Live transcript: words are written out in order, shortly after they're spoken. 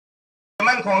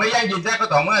คงและยั่งยืนได้ก็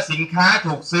ต่อเมื่อสินค้า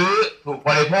ถูกซื้อถูกบ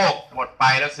ริโภคหมดไป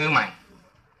แล้วซื้อใหม่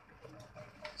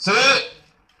ซื้อ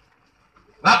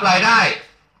รับรายได้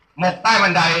หมกใต้บั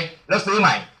นไดแล้วซื้อให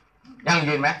ม่ยั่ง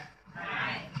ยืนไหม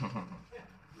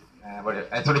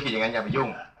ธุรกิจอย่างนั้นอย่าไปยุ่ง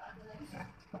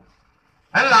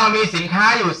นั้นเรามีสินค้า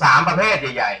อยู่3ประเภท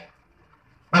ใหญ่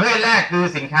ๆประเภทแรกคือ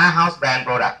สินค้า house brand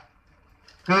product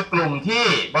คือกลุ่มที่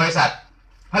บริษัท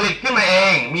ผลิตขึ้นมาเอ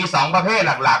งมี2ประเภท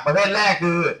หลักๆประเภทแรก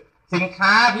คือสินค้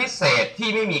าพิเศษที่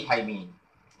ไม่มีใครมี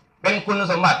เป็นคุณ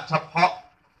สมบัติเฉพาะ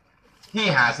ที่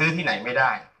หาซื้อที่ไหนไม่ไ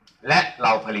ด้และเร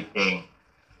าผลิตเอง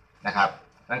นะครับ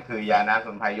นั่นคือยาน้ำส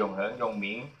มุนไพรยงเหิงยงห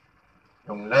มิงย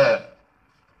งเล่อ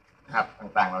ครับ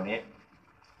ต่างๆเหล่านี้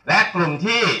และกลุ่ม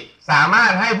ที่สามาร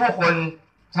ถให้ผู้คน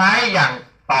ใช้อย่าง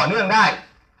ต่อเนื่องได้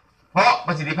เพราะป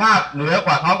ระสิทธิภาพเหนือก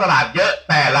ว่าท้องตลาดเยอะ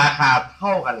แต่ราคาเท่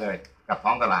ากันเลยกับท้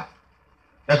องตลาด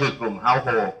ก็คือกลุ่ม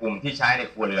household กลุ่มที่ใช้ใน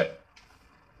ครัวเรือน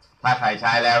ถ้าใครใ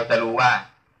ช้แล้วจะรู้ว่า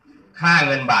ค่าเ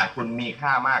งินบาทคุณมีค่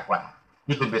ามากกว่า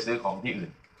ที่คุณไปซื้อของที่อื่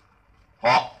นเพร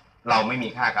าะเราไม่มี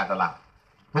ค่าการตลาด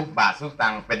ทุกบาททุกตั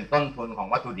งค์เป็นต้นทุนของ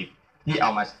วัตถุดิบที่เอา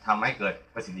มาทำให้เกิด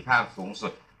ประสิทธิภาพสูงสุ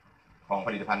ดของผ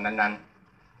ลิตภัณฑ์นั้น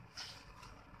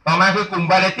ๆต่อมาคือกลุ่ม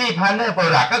Variety Partner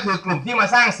Product ก็คือกลุ่มที่มา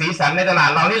สร้างสีสันในตลาด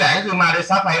เรานี่แหละก็คือมาโดย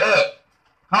ซัพพลายเออร์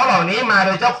เขาเหล่านี้มาโด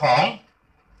ยเจ้าของ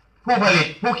ผู้ผลิต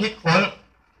ผู้คิดค้น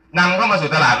นำเข้ามา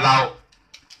สู่ตลาดเรา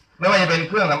ไม่ว่าจะเป็นเ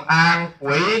ครื่องสำอาง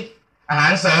ปุ๋ยอาหา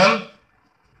รเสริม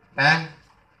นะ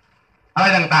อะไร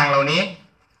ต่างๆเหล่านี้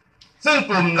ซึ่ง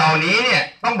กลุ่มเหล่านี้เนี่ย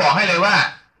ต้องบอกให้เลยว่า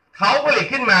เขาผลิต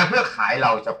ขึ้นมาเพื่อขายเร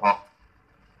าเฉพาะ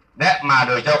และมาโ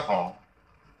ดยเจ้าของ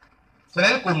ฉะ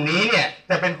นั้นกลุ่มนี้เนี่ย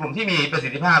จะเป็นกลุ่มที่มีประสิ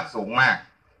ทธิภาพสูงมาก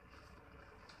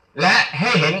และใ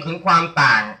ห้เห็นถึงความ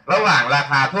ต่างระหว่างรา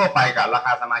คาทั่วไปกับราค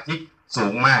าสมาชิกสู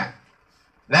งมาก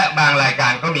และบางรายกา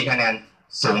รก็มีคะแนน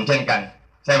สูงเช่นกัน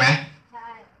ใช่ไหมใช่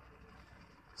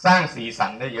สร้างสีสั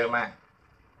นได้เยอะมาก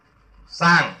ส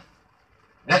ร้าง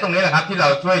และตรงนี้แหละครับที่เรา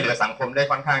ช่วยเหลือสังคมได้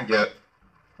ค่อนข้างเยอะ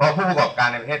เพราะผู้ประกอบการ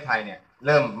ในประเทศไทยเนี่ยเ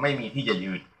ริ่มไม่มีที่จะ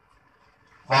ยืน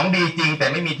ของดีจริงแต่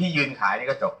ไม่มีที่ยืนขายนี่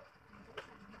ก็จบ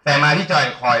แต่มาที่จอย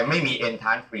คอยไม่มีเอ็นท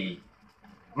านฟรี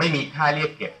ไม่มีค่าเรีย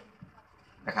กเก็บ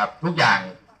นะครับทุกอย่าง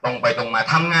ตรงไปตรงมา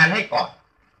ทำงานให้ก่อน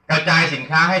กระจายสิน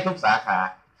ค้าให้ทุกสาขา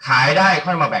ขายได้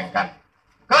ค่อยมาแบ่งกัน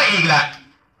ก็อีกแหละ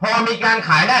พอมีการข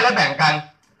ายได้แล้วแบ่งกัน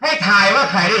ให้ทายว่า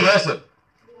ใครได้เยอะสุด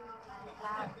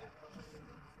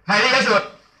ใครได้เยอะสุด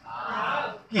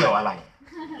เกี่ยวอะไร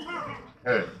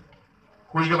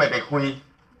คุยก็ไม่ไปคุย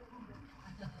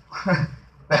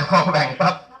แต่พอแบ่ง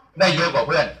ปั๊บได้เยอะกว่าเ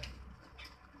พื่อน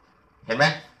เห็นไหม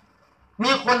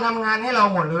มีคนทำงานให้เรา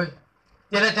หมดเลย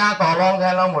เจรจาต่อรองแท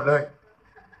นเราหมดเลย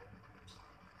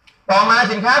ต่อมา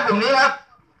สินค้ากลุ่มนี้ครับ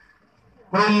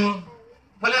กลุ่ม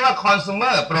เขาเรียกว่า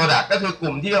consumer product ก็คือก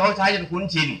ลุ่มที่เขาใช้จนคุ้น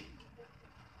ชิน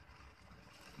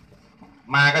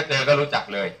มาก็เจอก็รู้จัก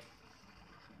เลย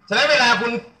ฉะนั้นเวลาคุ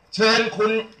ณเชิญ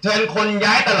คน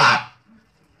ย้ายตลาด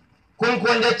คุณค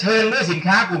วรจะเชิญด้วยสิน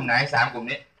ค้ากลุ่มไหน3กลุ่ม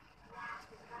นี้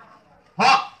เพร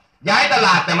าะย้ายตล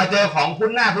าดแต่มาเจอของคุ้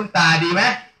นหน้าคุ้นตาดีไหม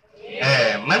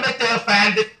มันไปเจอแฟน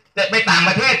จะไปต่างป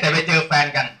ระเทศแต่ไปเจอแฟน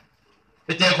กันไป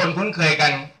เจอคนคุ้นเคยกั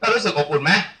นก็รู้สึกอบอุ่นไห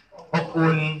มอบ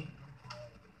อุ่น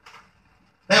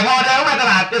แต่พอเดินเข้ามาต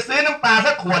ลาดจะซื้อน้ำปลา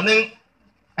สักขวดหนึ่ง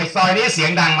ไอ้ซอยนี้เสีย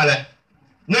งดังมาเลย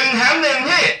1 แถม 1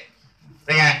พี่เ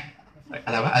ป็นไงอ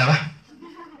ะไรวะ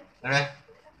ใช่ไหม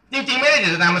จริงๆไม่ได้เจ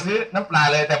ตนามาซื้อน้ำปลา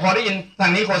เลยแต่พอได้ยินทา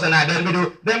งนี้โฆษณาเดินไป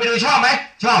ดูชอบไหม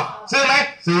ชอบซื้อไหม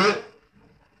ซื้อ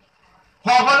พ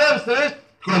อเขาเริ่มซื้อ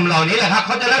กลุ่มเหล่านี้แหละครับเข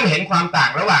าจะเริ่มเห็นความต่า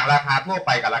งระหว่างราคาทั่วไป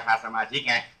กับราคาสมาชิก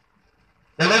ไง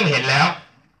จะเริ่มเห็นแล้ว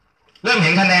เริ่มเห็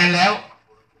นคะแนนแล้ว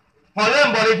พอเริ่ม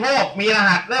บริโภคมีร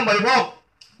หัสเริ่มบริโภค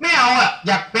ไม่เอาอ่ะอ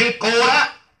ยากเป็นโกแล้ว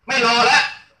ไม่รอแล้ว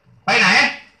ไปไหน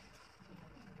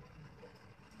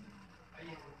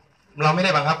เราไม่ไ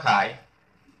ด้บังคับขาย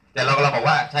แต่เราบอก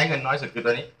ว่าใช้เงินน้อยสุดคือตั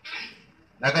วนี้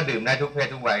แล้วก็ดื่มได้ทุกเพศ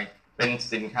ทุกวัยเป็น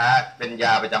สินค้าเป็นย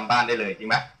าประจำบ้านได้เลยจริง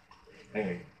ไหม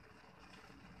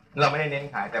เราไม่ได้เน้น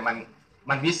ขายแต่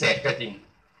มันพิเศษก็จริง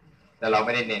แต่เราไ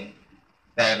ม่ได้เน้น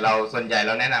แต่เราส่วนใหญ่เ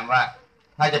ราแนะนำว่า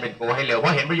ถ้าจะเป็นโกให้เร็วเพรา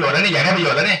ะเห็นประโยชน์แล้วนี่อยากได้ประโย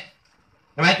ชน์แล้วนี่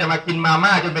ใช่ไหมจะมากินมาม่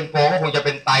าจนเป็นโกก็คงจะเ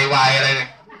ป็นไตวายอะไรเลย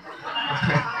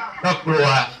ก็กลัว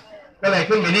ก็เลย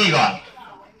ขึ้นไปนี่ก่อน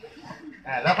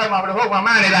แล้วค่อยมาบริโภคมา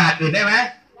ม่าในรหัสอื่นได้ไหม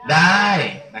ได้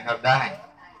นะครับได้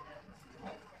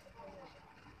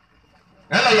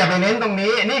แล้วเราอย่าไปเน้นตรง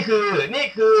นี้นี่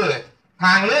คือท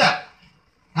างเลือก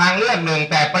หนึ่ง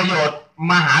แต่ประโยชน์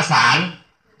มหาศาล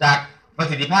จากประ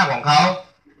สิทธิภาพของเขา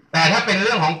แต่ถ้าเป็นเ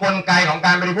รื่องของกลไกของก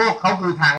ารบริโภคเขาคือทาง